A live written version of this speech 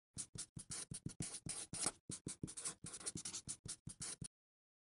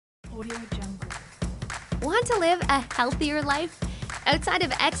Audio Jungle. Want to live a healthier life? Outside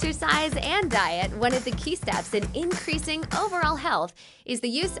of exercise and diet, one of the key steps in increasing overall health is the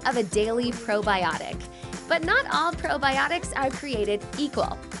use of a daily probiotic. But not all probiotics are created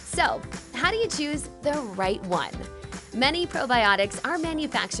equal. So, how do you choose the right one? Many probiotics are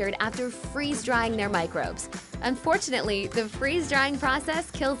manufactured after freeze-drying their microbes. Unfortunately, the freeze-drying process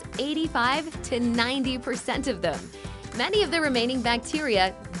kills 85 to 90% of them. Many of the remaining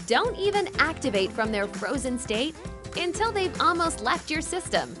bacteria don't even activate from their frozen state until they've almost left your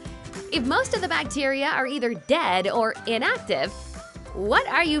system. If most of the bacteria are either dead or inactive, what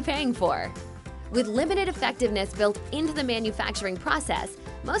are you paying for? With limited effectiveness built into the manufacturing process,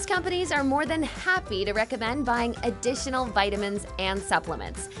 most companies are more than happy to recommend buying additional vitamins and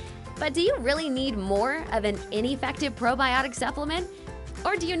supplements. But do you really need more of an ineffective probiotic supplement?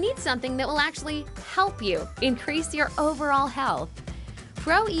 Or do you need something that will actually help you increase your overall health?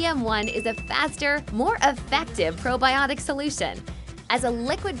 Pro-EM1 is a faster, more effective probiotic solution. As a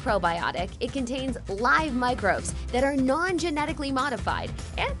liquid probiotic, it contains live microbes that are non-genetically modified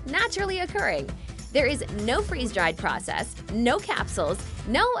and naturally occurring. There is no freeze-dried process, no capsules,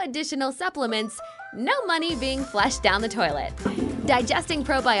 no additional supplements, no money being flushed down the toilet. Digesting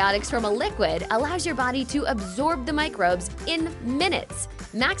probiotics from a liquid allows your body to absorb the microbes in minutes,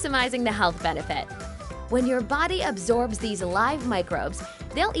 maximizing the health benefit. When your body absorbs these live microbes,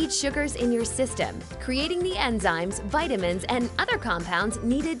 they'll eat sugars in your system, creating the enzymes, vitamins, and other compounds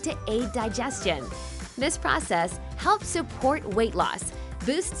needed to aid digestion. This process helps support weight loss,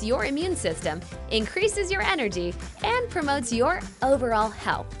 boosts your immune system, increases your energy, and promotes your overall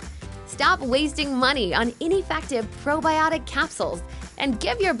health. Stop wasting money on ineffective probiotic capsules and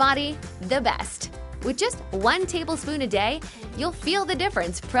give your body the best. With just 1 tablespoon a day, you'll feel the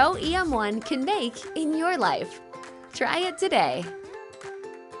difference Pro-EM1 can make in your life. Try it today.